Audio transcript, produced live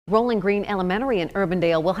Rolling Green Elementary in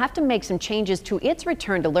Urbandale will have to make some changes to its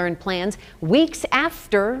return to learn plans weeks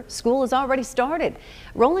after school has already started.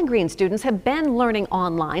 Rolling Green students have been learning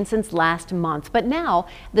online since last month, but now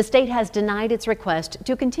the state has denied its request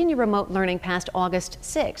to continue remote learning past August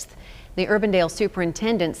 6th. The Urbandale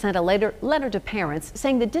superintendent sent a letter to parents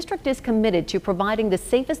saying the district is committed to providing the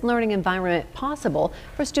safest learning environment possible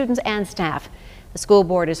for students and staff. The school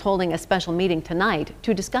board is holding a special meeting tonight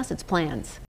to discuss its plans.